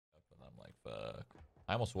Fuck.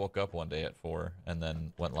 I almost woke up one day at 4 and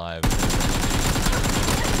then went live. He's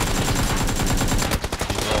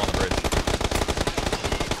low on the bridge.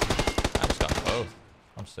 I just got both.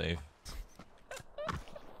 I'm safe.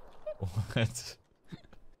 What?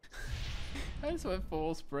 I just went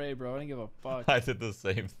full spray, bro. I didn't give a fuck. I did the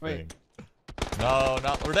same thing. Wait. No,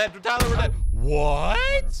 we're dead. Tyler, we're dead. What?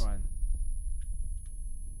 We're fine.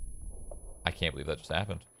 I can't believe that just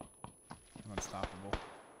happened. I'm unstoppable.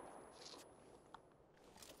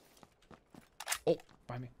 Oh,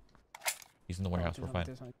 Behind me. he's in the warehouse. We're fine.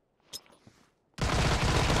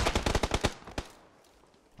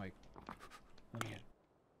 Like, let me in.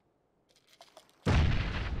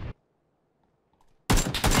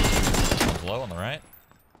 One's low on the right.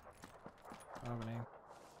 I don't have a name.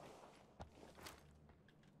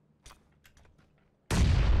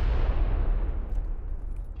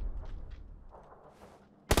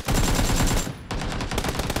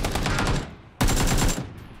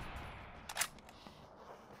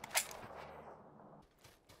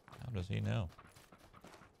 How does he know?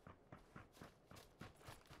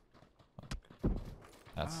 Fuck.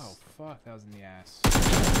 That's... Oh, fuck. That was in the ass.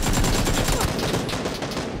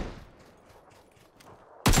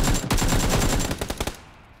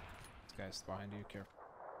 This guy's behind you. Careful.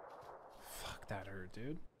 Fuck, that hurt,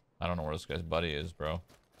 dude. I don't know where this guy's buddy is, bro. I'm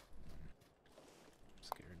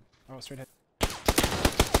scared. Oh, straight ahead.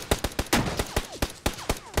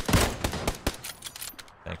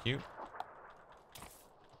 Thank you.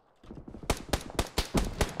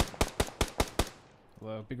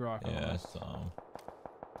 Hello, big rock. on the Yeah, left. so...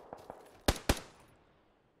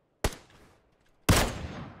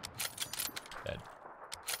 Dead.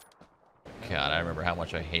 God, I remember how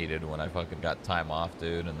much I hated when I fucking got time off,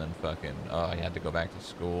 dude, and then fucking, oh, I had to go back to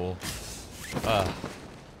school.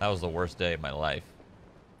 That was the worst day of my life.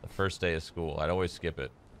 The first day of school. I'd always skip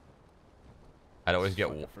it. I'd always get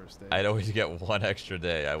one extra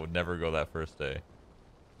day. I would never go that first day.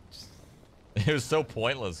 It was so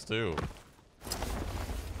pointless, too.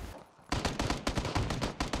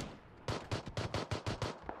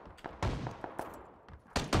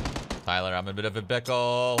 Tyler, I'm a bit of a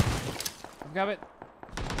pickle. Got it.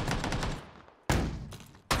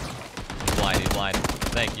 He's blind, he's blind.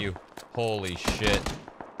 Thank you. Holy shit.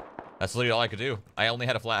 That's literally all I could do. I only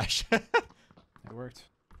had a flash. It worked.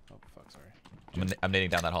 Oh, fuck, sorry. I'm nading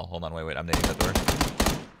down that hall. Hold on, wait. I'm nading that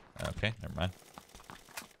door. Okay, never mind.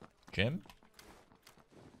 Jim?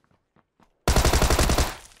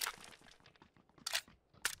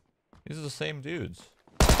 These are the same dudes.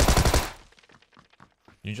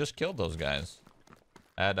 You just killed those guys.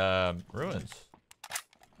 At, Ruins.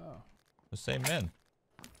 Oh. The same men.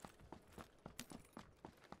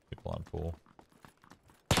 People on pool.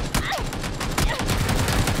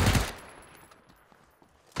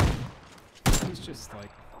 He's just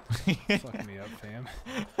like fucking me up, fam.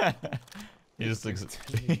 He just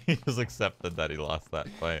accepted that he lost that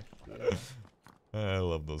fight. I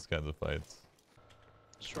love those kinds of fights.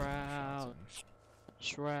 Shroud.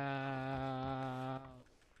 Shroud.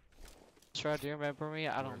 Shroud, do you remember me?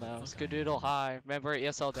 I don't know. Skadoodle, hi. Remember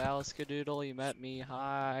ESL Dallas? Skadoodle, you met me.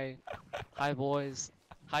 Hi. Hi, boys.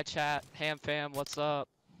 Hi, chat. Ham fam, what's up?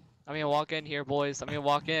 I'm gonna walk in here, boys. I'm gonna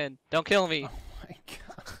walk in. Don't kill me. Oh my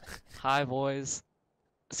god. Hi, boys.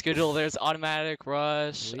 Skadoodle, there's Automatic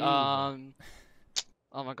Rush. Leave.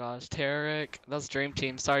 Oh my gosh, Tarek. That's Dream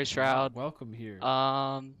Team. Sorry, Shroud. Welcome here.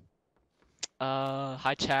 Hi,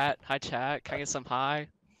 chat. Hi, chat. Can I get some hi?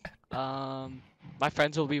 My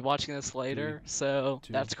friends will be watching this later, so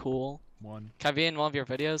 2, that's cool. 1. Can I be in one of your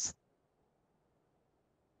videos?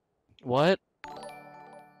 What?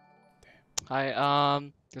 Hi,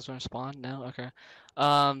 just wanna spawn? No? Okay. You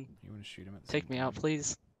wanna shoot him at the Take same me time? out,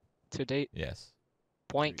 please. To a date. Yes.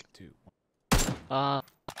 Boink. 3, 2, 1.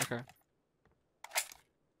 Okay.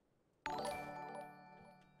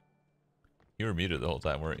 You were muted the whole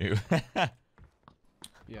time, weren't you?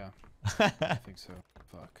 Yeah. I think so.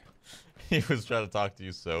 Fuck. He was trying to talk to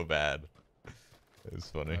you so bad. It was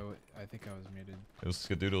funny. I think I was muted. It was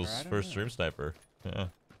Skadoodle's Or I don't first know. stream sniper. Yeah.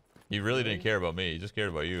 He really didn't care about me. He just cared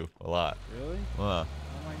about you a lot. Really? Uh, Oh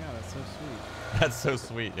my god, that's so sweet. that's so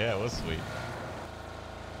sweet. Yeah, it was sweet.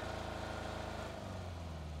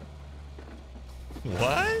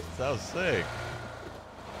 What? That was sick.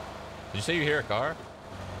 Did you say you hear a car?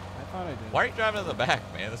 I thought I did. Why are you driving in the back,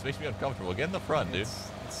 man? This makes me uncomfortable. Get in the front, dude. It's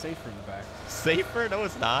safer in the back. Safer? No,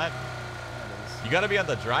 it's not. Yeah, it You gotta be on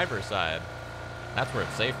the driver's side. That's where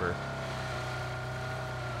it's safer.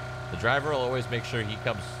 The driver will always make sure he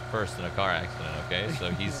comes first in a car accident, okay? So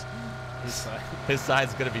he's is. His side. his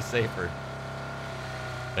side's gonna be safer.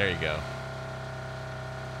 There you go.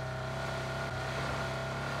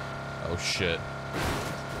 Oh shit.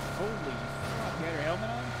 Holy fuck! You got your helmet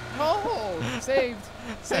on? Oh, saved,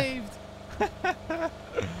 saved. You see him,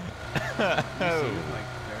 like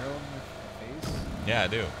barrel in the face? Yeah, I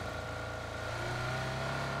do.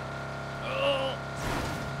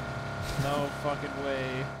 No fucking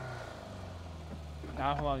way.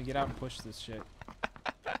 Now hold on, get out and push this shit.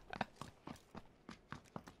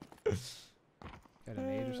 Got an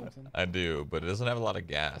 8 or something? I do, but it doesn't have a lot of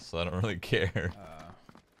gas, so I don't really care.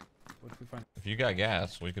 What if we find? If you got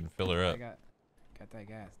gas, we can fill her up. I got that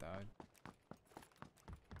gas, dog.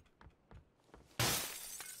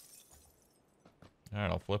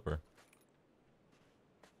 Alright, I'll flip her.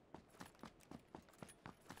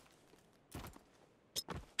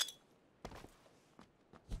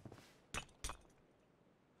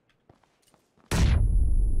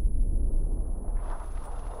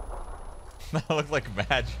 That looked like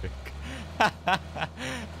magic.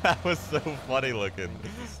 That was so funny looking.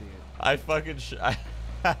 See it. I fucking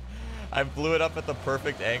I blew it up at the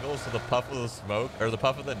perfect angle so the puff of the smoke, or the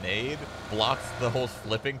puff of the nade, blocks the whole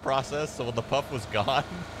flipping process, so when the puff was gone,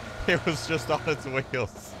 it was just on its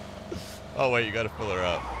wheels. Oh wait, you gotta fill her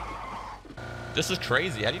up. This is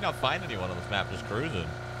crazy. How do you not find anyone on this map just cruising?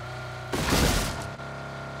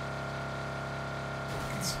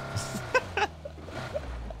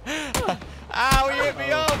 Ow, he hit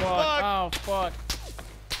me up! Fuck! Oh, fuck.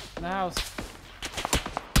 In the house.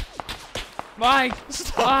 Mike!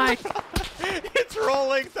 Mike! It's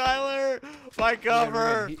rolling, Tyler! My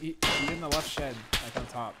cover! Yeah, he's in the left shed, like on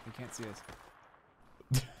top. You can't see us.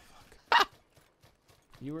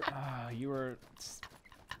 You were, you know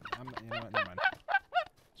what, never mind.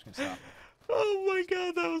 Just gonna stop. Oh my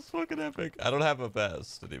god, that was fucking epic. I don't have a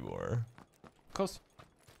vest anymore. Close.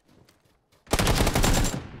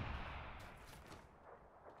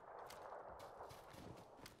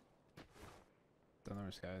 Don't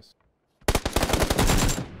notice, guys.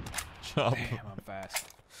 Jump. Damn, I'm fast.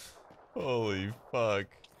 Holy fuck.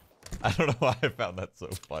 I don't know why I found that so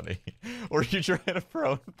funny. Were you trying to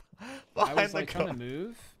prone I was the like trying to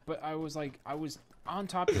move, but I was on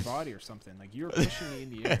top of your body or something. Like you were pushing me in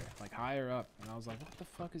the air, like higher up, and I was like, what the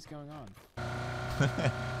fuck is going on?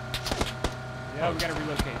 Yeah, we gotta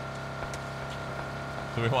relocate.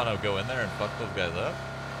 Do we want to go in there and fuck those guys up?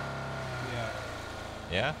 Yeah.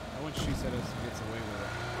 Yeah? I want she said us gets away with it.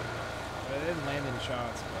 But I didn't land any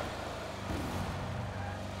shots, but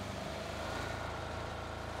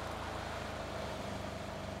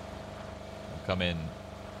We'll come in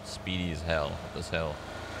speedy as hell up this hill.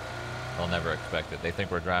 They'll never expect it. They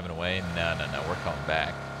think we're driving away. No, no, no. We're coming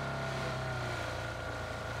back.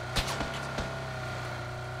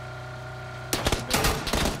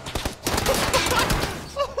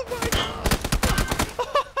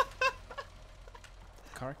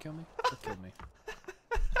 car kill me? Or killed me?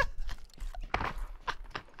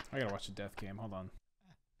 I gotta watch the death cam. Hold on.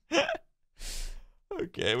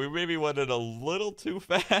 Okay, we maybe went it a little too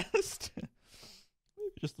fast.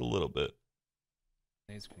 Maybe just a little bit.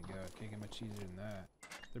 Days gonna go. Can't get much easier than that.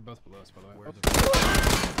 They're both below us, by the way.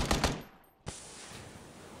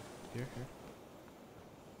 Here, here.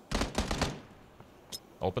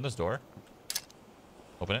 Open this door.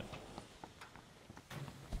 Open it.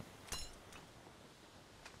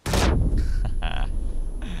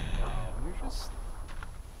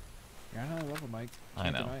 You're on another level, Mike. I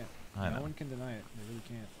Can't know. deny it. I know. No one can deny it. They really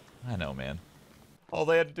can't. I know, man. All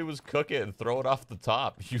they had to do was cook it and throw it off the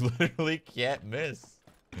top. You literally can't miss.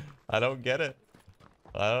 I don't get it.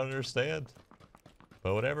 I don't understand.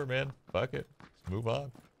 But whatever, man. Fuck it. Let's move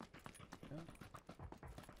on.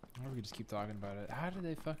 Or we could just keep talking about it. How did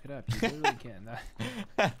they fuck it up? You literally can't.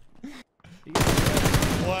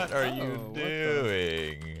 What are Oh, you what the-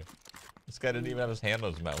 doing? This guy didn't even have his hand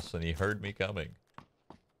on his mouse and he heard me coming.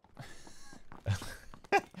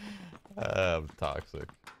 I'm toxic.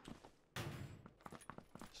 Is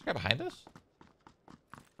this guy behind us?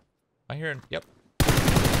 Am I hearing? Yep.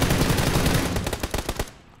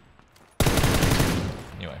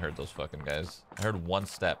 I knew I heard those fucking guys. I heard one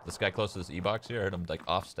step. This guy close to this E-box here, I heard him like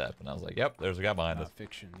off step, and I was like, yep, there's a guy behind us.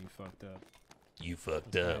 Fiction. You fucked up. You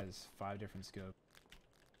fucked This guy up. has 5 different scopes.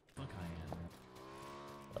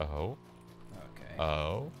 Oh. Okay.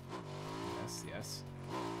 Oh. Yes, yes.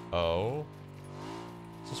 Oh.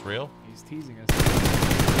 Is this real? He's teasing us.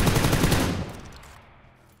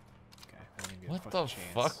 Okay, I didn't get a What fucking the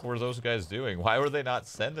chance. fuck were those guys doing? Why were they not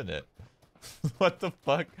sending it? What the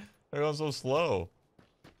fuck? They're going so slow.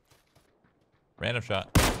 Random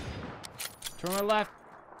shot. Turn my left.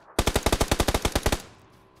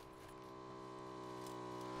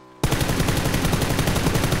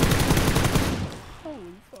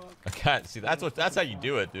 Holy fuck. God, see, that's how you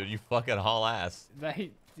do it, dude. You fucking haul ass.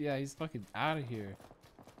 Yeah, he's fucking out of here.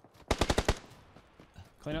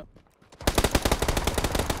 Clean up.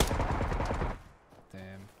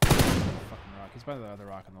 Damn. Fucking rock. He's by the other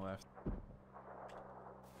rock on the left.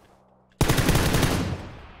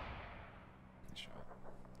 Nice shot.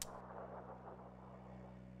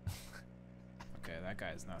 Okay, that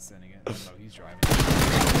guy's not sending it. No, he's driving.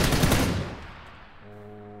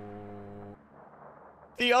 Oh.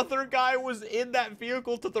 The other guy was in that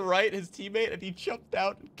vehicle to the right, his teammate, and he jumped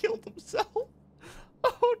out and killed himself.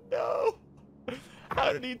 Oh no.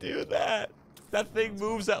 How did he do that? That thing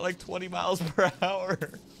moves at like 20 miles per hour.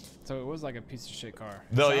 So it was like a piece of shit car.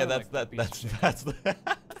 It No, yeah, sounded that's like the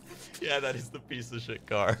yeah, that is the piece of shit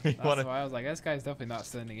car. You That's wanna why I was like, this guy's definitely not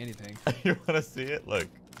sending anything. you wanna see it? Look.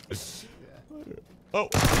 Yeah. Oh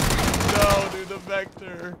no, dude, the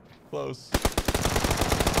vector. Close.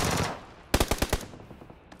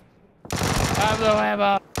 I'm the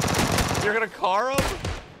hammer. You're gonna car him?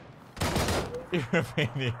 You're a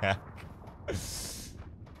maniac.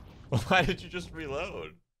 Why did you just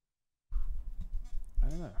reload? I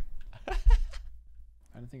don't know. I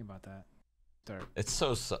didn't think about that. Dirt. It's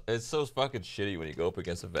so fucking shitty when you go up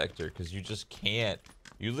against a vector because you just can't.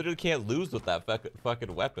 You literally can't lose with that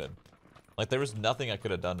fucking weapon. Like there was nothing I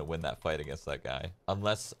could have done to win that fight against that guy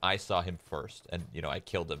unless I saw him first and you know I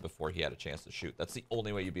killed him before he had a chance to shoot. That's the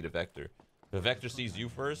only way you beat a vector. If a vector sees you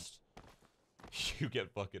first, you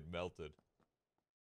get fucking melted.